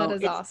 So that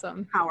is it's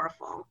awesome.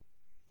 Powerful.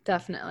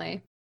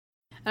 Definitely.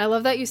 And I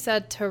love that you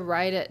said to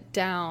write it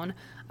down.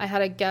 I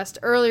had a guest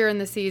earlier in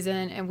the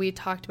season and we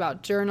talked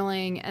about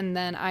journaling, and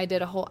then I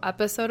did a whole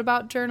episode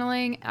about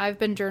journaling. I've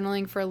been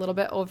journaling for a little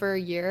bit over a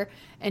year,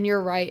 and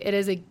you're right, it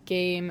is a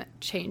game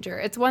changer.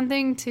 It's one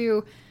thing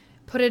to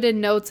put it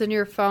in notes in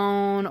your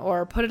phone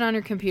or put it on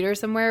your computer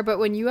somewhere. But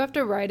when you have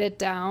to write it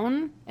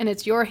down and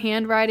it's your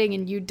handwriting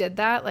and you did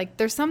that, like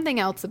there's something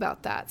else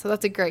about that. So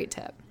that's a great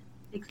tip.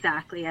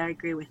 Exactly. I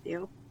agree with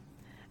you.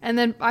 And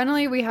then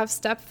finally, we have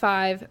step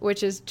 5,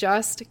 which is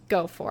just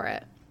go for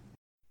it.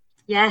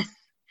 Yes.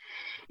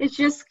 It's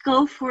just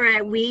go for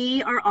it.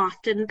 We are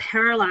often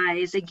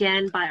paralyzed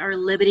again by our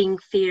limiting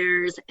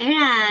fears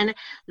and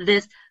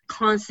this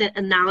constant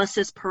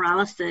analysis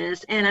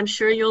paralysis. And I'm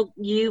sure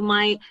you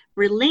might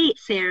relate,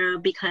 Sarah,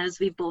 because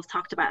we've both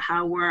talked about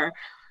how we're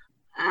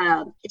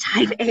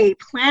type A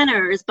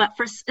planners. But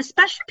for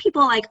especially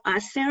people like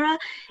us, Sarah,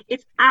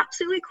 it's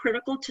absolutely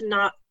critical to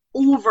not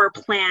over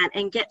plan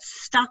and get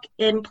stuck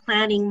in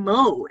planning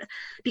mode,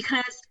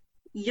 because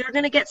you're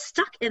going to get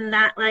stuck in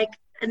that like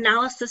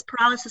analysis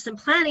paralysis and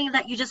planning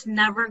that you just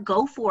never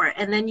go for it.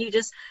 And then you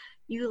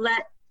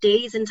let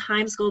days and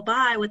times go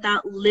by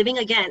without living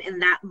again in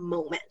that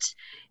moment.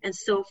 And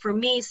so for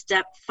me,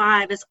 step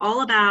 5 is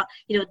all about,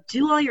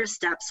 do all your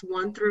steps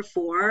 1 through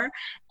 4,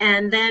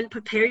 and then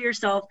prepare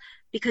yourself,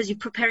 because you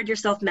prepared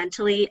yourself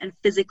mentally and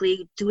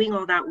physically doing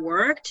all that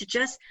work, to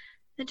just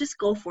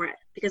go for it.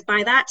 Because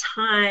by that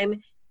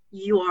time,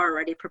 you are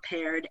already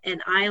prepared.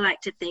 And I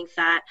like to think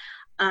that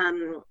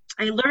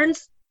I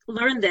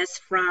learned this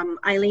from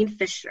Eileen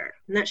Fisher.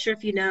 I'm not sure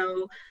if you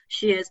know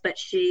she is, but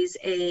she's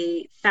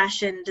a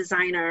fashion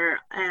designer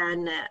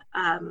and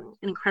an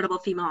incredible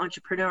female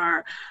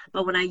entrepreneur.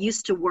 But when I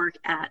used to work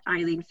at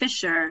Eileen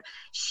Fisher,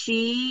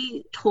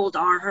 she told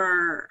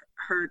her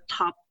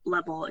top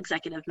level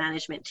executive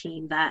management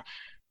team that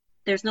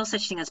there's no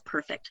such thing as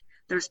perfect.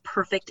 There's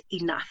perfect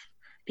enough.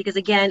 Because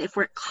again, if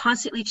we're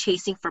constantly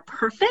chasing for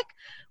perfect,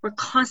 we're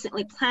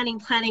constantly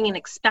planning and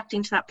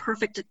expecting to that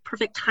perfect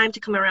time to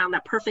come around,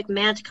 that perfect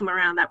man to come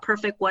around, that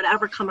perfect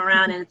whatever come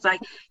around. And it's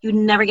like, you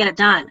never get it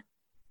done.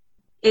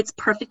 It's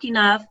perfect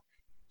enough.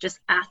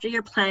 Just after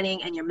you're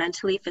planning and you're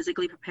mentally,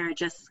 physically prepared,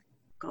 just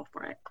go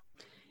for it.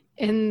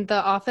 In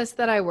the office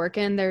that I work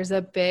in, there's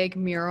a big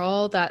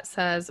mural that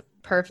says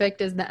perfect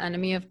is the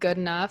enemy of good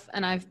enough.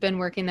 And I've been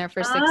working there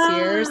for 6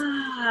 years.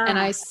 And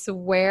I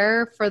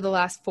swear for the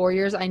last 4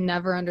 years, I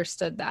never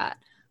understood that.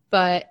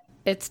 But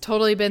it's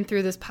totally been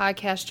through this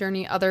podcast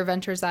journey, other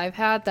ventures I've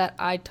had, that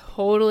I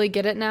totally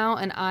get it now.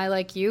 And I,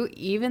 like you,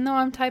 even though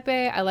I'm type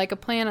A, I like a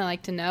plan, I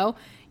like to know,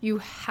 you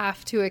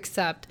have to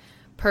accept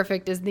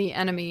perfect is the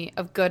enemy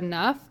of good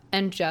enough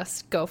and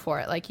just go for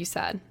it, like you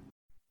said.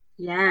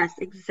 Yes,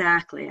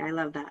 exactly. I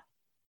love that.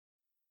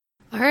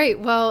 All right.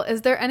 Well,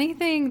 is there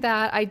anything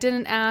that I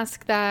didn't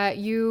ask that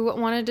you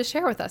wanted to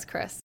share with us,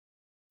 Chris?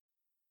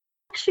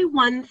 Actually,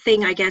 one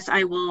thing I guess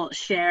I will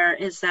share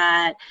is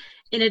that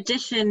in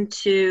addition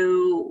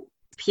to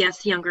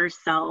PS Younger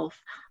Self,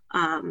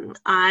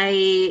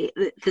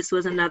 this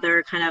was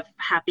another kind of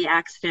happy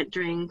accident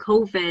during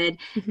COVID,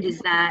 is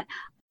that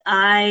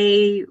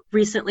I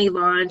recently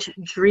launched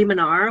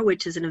Dreaminar,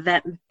 which is an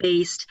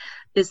event-based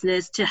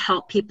business to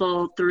help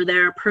people through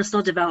their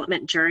personal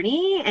development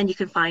journey. And you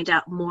can find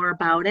out more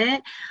about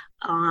it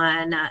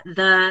on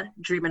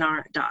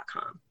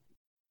thedreaminar.com.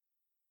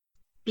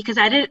 Because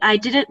I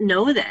didn't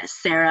know this,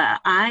 Sarah.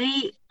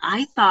 I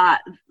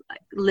thought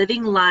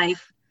living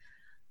life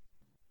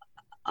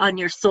on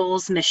your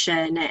soul's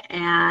mission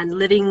and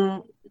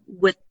living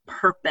with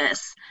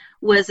purpose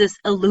was this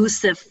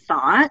elusive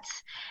thought.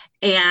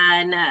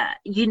 And,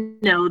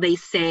 they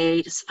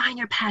say, just find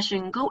your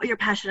passion, go what you're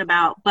passionate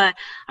about. But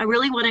I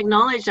really want to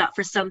acknowledge that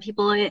for some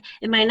people, it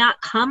might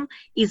not come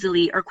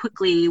easily or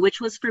quickly,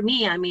 which was for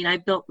me. I mean, I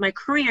built my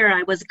career,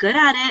 I was good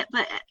at it,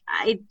 but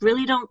I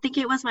really don't think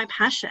it was my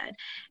passion.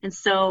 And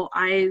so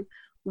I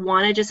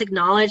want to just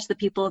acknowledge the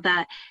people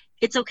that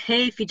it's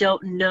okay if you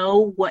don't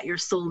know what your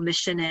soul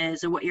mission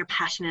is or what your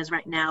passion is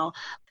right now,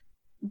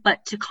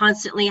 but to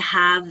constantly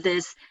have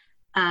this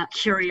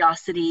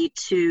curiosity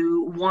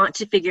to want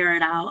to figure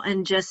it out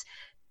and just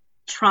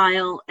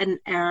trial and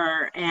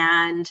error,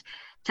 and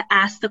to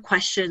ask the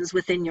questions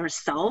within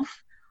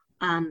yourself,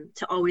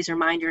 to always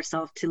remind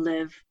yourself to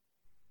live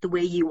the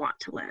way you want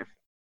to live.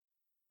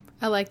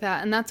 I like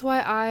that. And that's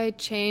why I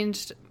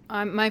changed.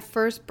 My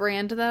first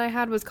brand that I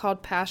had was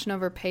called Passion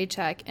Over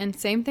Paycheck. And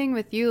same thing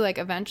with you. Like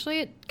eventually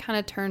it kind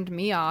of turned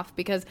me off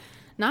because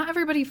not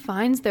everybody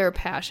finds their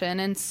passion,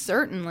 and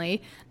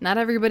certainly not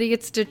everybody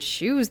gets to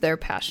choose their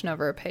passion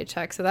over a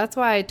paycheck. So that's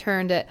why I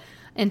turned it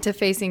into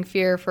facing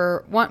fear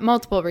for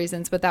multiple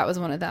reasons, but that was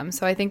one of them.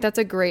 So I think that's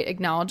a great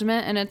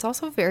acknowledgement, and it's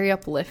also very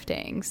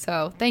uplifting.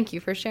 So thank you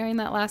for sharing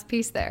that last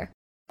piece there.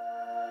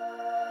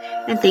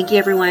 And thank you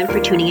everyone for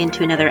tuning in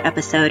to another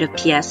episode of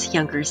PS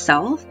Younger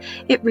Self.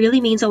 It really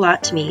means a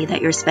lot to me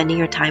that you're spending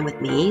your time with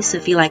me. So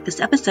if you like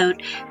this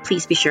episode,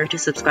 please be sure to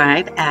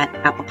subscribe at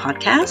Apple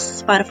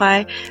Podcasts,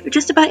 Spotify, or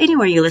just about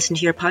anywhere you listen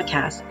to your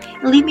podcast.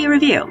 And leave me a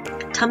review.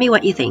 Tell me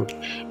what you think.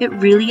 It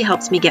really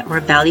helps me get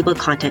more valuable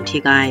content to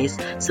you guys.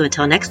 So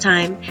until next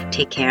time,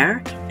 take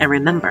care and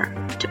remember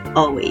to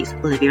always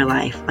live your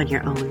life on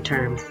your own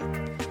terms.